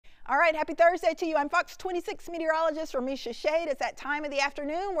All right, happy Thursday to you. I'm Fox 26 meteorologist Ramisha Shade. It's that time of the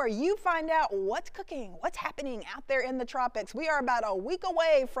afternoon where you find out what's cooking, what's happening out there in the tropics. We are about a week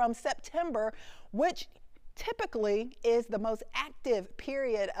away from September, which typically is the most active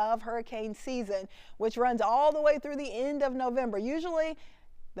period of hurricane season, which runs all the way through the end of November. Usually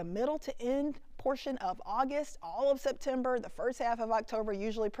the middle to end portion of August, all of September, the first half of October,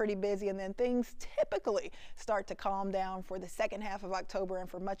 usually pretty busy, and then things typically start to calm down for the second half of October and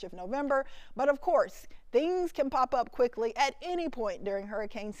for much of November. But of course, things can pop up quickly at any point during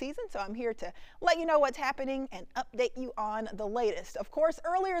hurricane season, so I'm here to let you know what's happening and update you on the latest. Of course,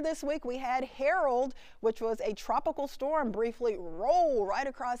 earlier this week we had Harold, which was a tropical storm, briefly roll right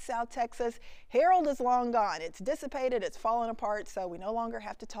across South Texas. Harold is long gone. It's dissipated, it's fallen apart, so we no longer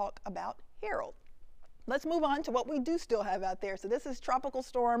have to talk about Harold. Let's move on to what we do still have out there. So this is Tropical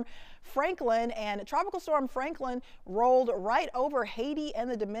Storm Franklin, and Tropical Storm Franklin rolled right over Haiti and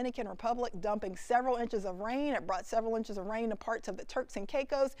the Dominican Republic, dumping several inches of rain. It brought several inches of rain to parts of the Turks and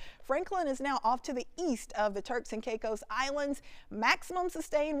Caicos. Franklin is now off to the east of the Turks and Caicos Islands. Maximum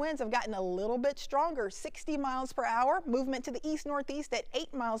sustained winds have gotten a little bit stronger, 60 miles per hour, movement to the east-northeast at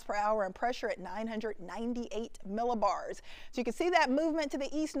 8 miles per hour, and pressure at 998 millibars. So you can see that movement to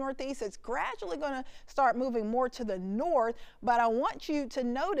the east-northeast. It's gradually going to start moving more to the north, but I want you to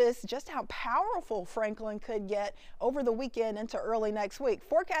notice just how powerful Franklin could get over the weekend into early next week.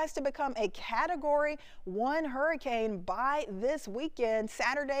 Forecast to become a Category 1 hurricane by this weekend,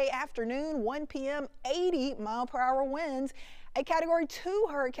 Saturday afternoon, 1 p.m., 80 mile per hour winds. A Category 2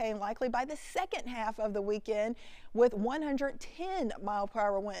 hurricane likely by the second half of the weekend with 110 mile per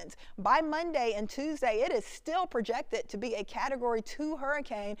hour winds. By Monday and Tuesday, it is still projected to be a Category 2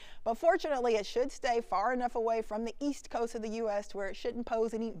 hurricane, but fortunately it should stay far enough away from the east coast of the U.S. to where it shouldn't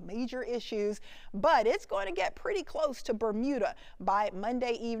pose any major issues, but it's going to get pretty close to Bermuda by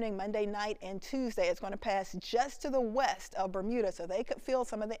Monday evening, Monday night, and Tuesday. It's going to pass just to the west of Bermuda, so they could feel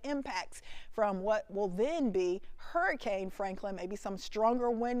some of the impacts from what will then be Hurricane Franklin, maybe some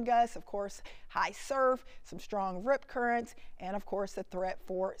stronger wind gusts, of course, high surf, some strong rip currents, and of course the threat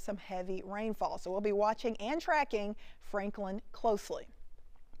for some heavy rainfall. So we'll be watching and tracking Franklin closely.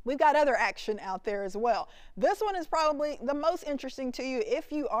 We've got other action out there as well. This one is probably the most interesting to you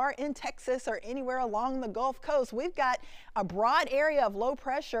if you are in Texas or anywhere along the Gulf Coast. We've got a broad area of low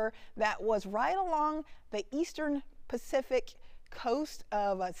pressure that was right along the eastern Pacific coast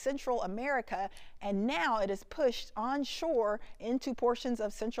of Central America, and now it is pushed onshore into portions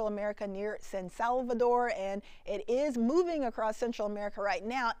of Central America near San Salvador, and it is moving across Central America right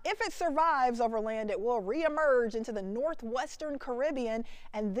now. If it survives over land, it will reemerge into the northwestern Caribbean,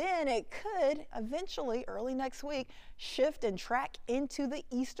 and then it could eventually, early next week, shift and track into the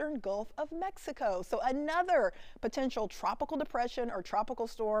eastern Gulf of Mexico. So another potential tropical depression or tropical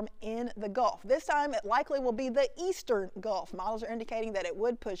storm in the Gulf. This time it likely will be the eastern Gulf. Models are indicating that it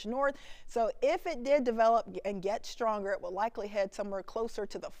would push north. So if it did develop and get stronger, it will likely head somewhere closer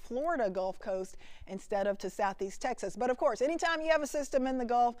to the Florida Gulf Coast instead of to southeast Texas. But of course, anytime you have a system in the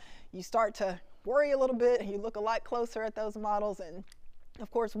Gulf, you start to worry a little bit and you look a lot closer at those models, and of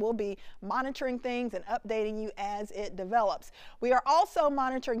course, we'll be monitoring things and updating you as it develops. We are also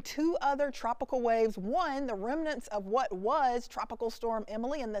monitoring two other tropical waves. One, the remnants of what was Tropical Storm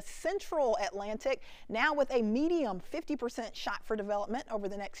Emily in the central Atlantic, now with a medium 50% shot for development over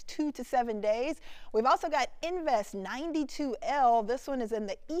the next 2 to 7 days. We've also got Invest 92L. This one is in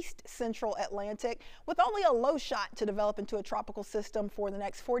the east central Atlantic with only a low shot to develop into a tropical system for the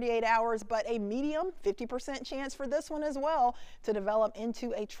next 48 hours, but a medium 50% chance for this one as well to develop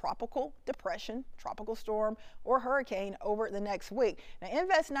into a tropical depression, tropical storm, or hurricane over the next week. Now,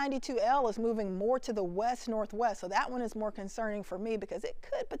 Invest 92L is moving more to the west-northwest, so that one is more concerning for me because it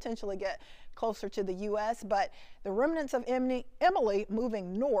could potentially get closer to the U.S., but the remnants of Emily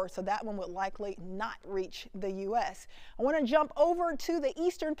moving north, so that one would likely not reach the U.S. I want to jump over to the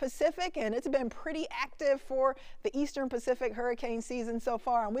Eastern Pacific, and it's been pretty active for the Eastern Pacific hurricane season so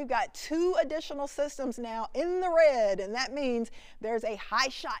far, and we've got two additional systems now in the red, and that means there's a high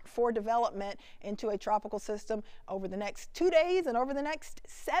shot for development into a tropical system over the next 2 days and over the next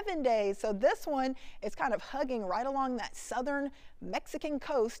 7 days. So this one is kind of hugging right along that southern Mexican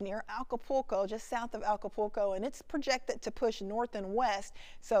coast near Acapulco, just south of Acapulco, and it's projected to push north and west.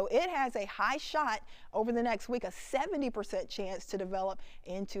 So it has a high shot over the next week, a 70% chance to develop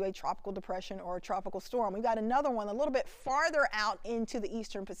into a tropical depression or a tropical storm. We've got another one a little bit farther out into the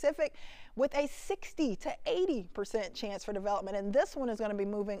Eastern Pacific with a 60 to 80% chance for development, and this one is going to be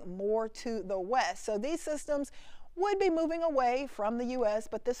moving more to the west. So these systems would be moving away from the U.S.,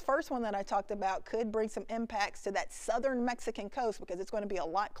 but this first one that I talked about could bring some impacts to that southern Mexican coast because it's going to be a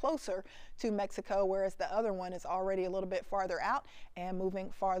lot closer to Mexico, whereas the other one is already a little bit farther out and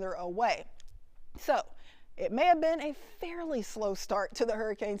moving farther away. So it may have been a fairly slow start to the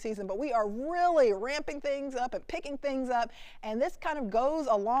hurricane season, but we are really ramping things up and picking things up. And this kind of goes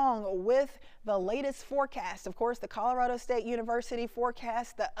along with the latest forecast. Of course, the Colorado State University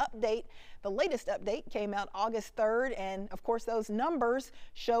forecast, the latest update came out August 3rd. And of course, those numbers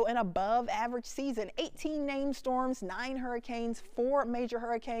show an above average season. 18 named storms, 9 hurricanes, 4 major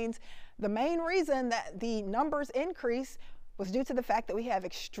hurricanes. The main reason that the numbers increase was due to the fact that we have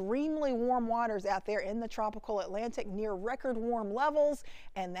extremely warm waters out there in the tropical Atlantic near record warm levels,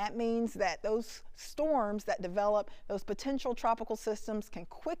 and that means that those storms that develop, those potential tropical systems, can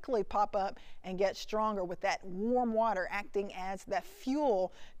quickly pop up and get stronger with that warm water acting as that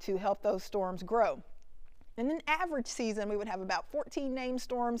fuel to help those storms grow. In an average season, we would have about 14 named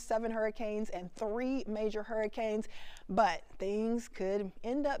storms, 7 hurricanes, and 3 major hurricanes, but things could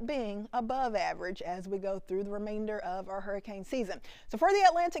end up being above average as we go through the remainder of our hurricane season. So for the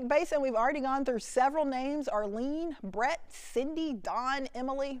Atlantic Basin, we've already gone through several names: Arlene, Brett, Cindy, Don,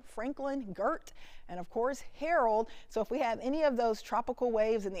 Emily, Franklin, Gert, and of course Harold. So if we have any of those tropical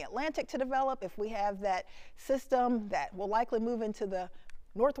waves in the Atlantic to develop, if we have that system that will likely move into the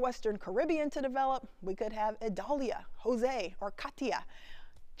northwestern Caribbean to develop, we could have Idalia, Jose, or Katia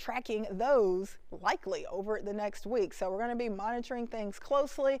tracking those likely over the next week. So we're going to be monitoring things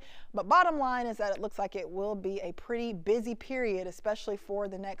closely, but bottom line is that it looks like it will be a pretty busy period, especially for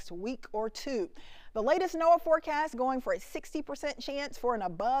the next week or two. The latest NOAA forecast going for a 60% chance for an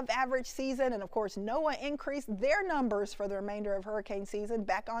above average season. And of course, NOAA increased their numbers for the remainder of hurricane season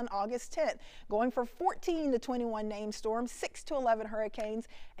back on August 10th, going for 14 to 21 named storms, 6 to 11 hurricanes,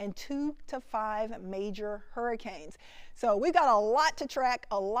 and 2 to 5 major hurricanes. So we've got a lot to track,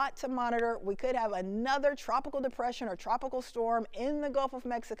 a lot to monitor. We could have another tropical depression or tropical storm in the Gulf of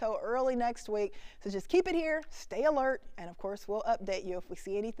Mexico early next week. So just keep it here, stay alert, and of course, we'll update you if we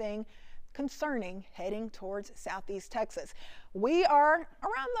see anything concerning heading towards southeast Texas. We are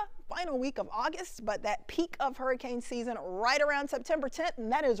around the final week of August, but that peak of hurricane season right around September 10th, and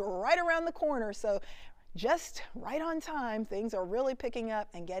that is right around the corner. So just right on time, things are really picking up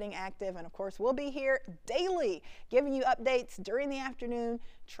and getting active. And of course, we'll be here daily giving you updates during the afternoon,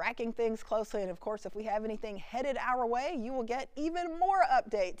 tracking things closely. And of course, if we have anything headed our way, you will get even more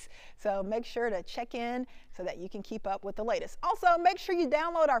updates. So make sure to check in so that you can keep up with the latest. Also, make sure you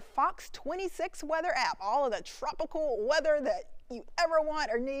download our Fox 26 weather app. All of the tropical weather that you ever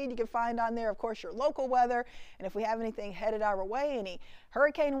want or need, you can find on there. Of course, your local weather, and if we have anything headed our way, any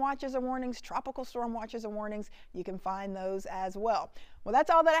hurricane watches or warnings, tropical storm watches or warnings, you can find those as well. Well, that's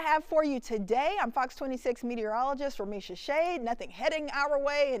all that I have for you today. I'm Fox 26 meteorologist Ramisha Shade. Nothing heading our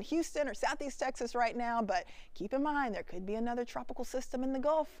way in Houston or southeast Texas right now, but keep in mind there could be another tropical system in the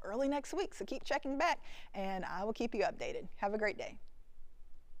Gulf early next week, so keep checking back and I will keep you updated. Have a great day.